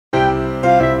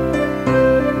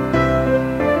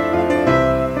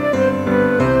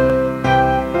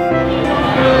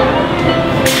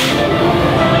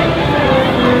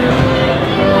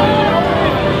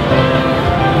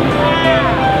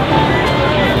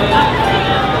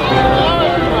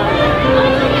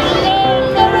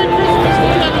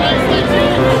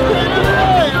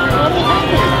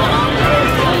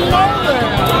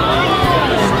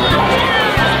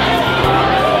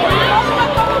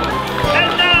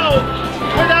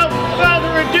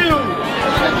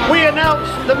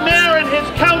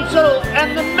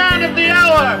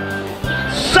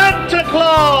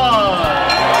Claus!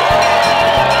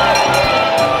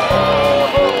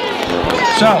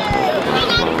 So,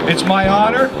 it's my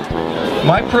honor,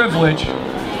 my privilege,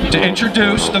 to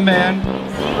introduce the man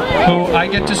who I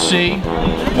get to see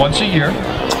once a year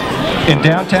in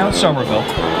downtown Somerville,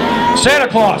 Santa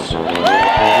Claus.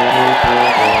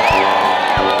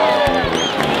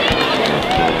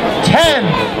 10,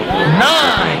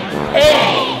 9, 8,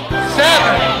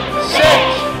 7, 6,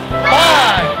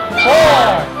 5,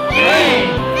 4, 3,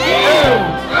 2,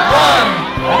 1.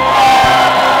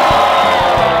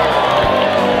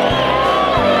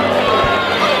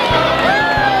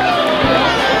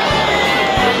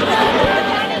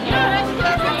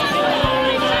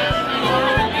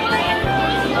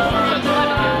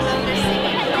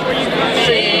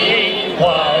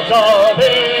 Of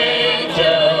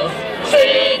angels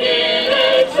singing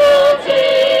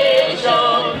exultation.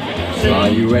 Are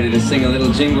you ready to sing a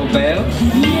little jingle bells?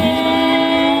 Yeah.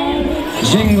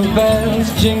 Jingle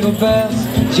bells,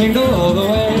 jingle all the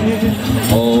way.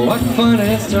 Oh, what fun it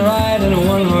is to ride in a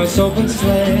one-horse open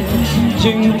sleigh.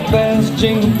 Jingle bells,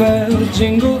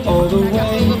 jingle all the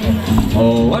way.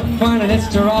 Oh, what fun it is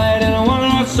to ride in a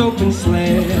one-horse open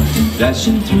sleigh.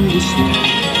 Dashing through the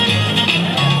snow.